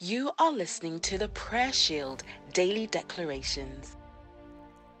You are listening to the Prayer Shield Daily Declarations.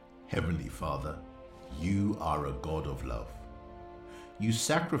 Heavenly Father, you are a God of love. You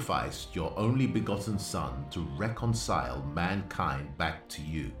sacrificed your only begotten Son to reconcile mankind back to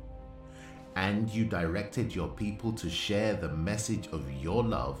you. And you directed your people to share the message of your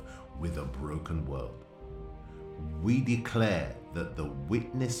love with a broken world. We declare that the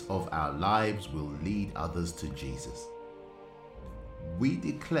witness of our lives will lead others to Jesus. We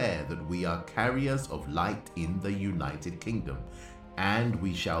declare that we are carriers of light in the United Kingdom, and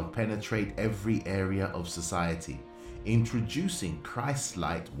we shall penetrate every area of society, introducing Christ's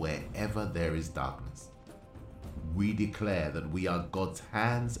light wherever there is darkness. We declare that we are God's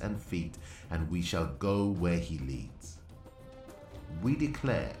hands and feet, and we shall go where He leads. We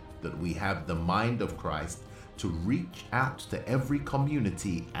declare that we have the mind of Christ to reach out to every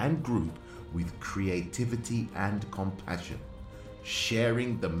community and group with creativity and compassion,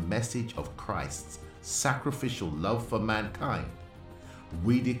 sharing the message of Christ's sacrificial love for mankind.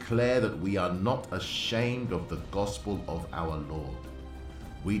 We declare that we are not ashamed of the gospel of our Lord.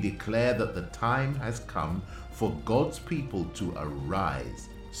 We declare that the time has come for God's people to arise,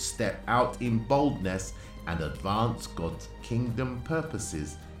 step out in boldness, and advance God's kingdom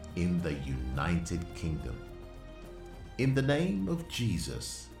purposes in the United Kingdom. In the name of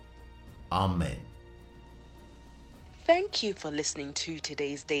Jesus, Amen. Thank you for listening to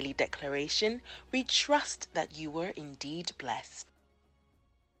today's Daily Declaration. We trust that you were indeed blessed.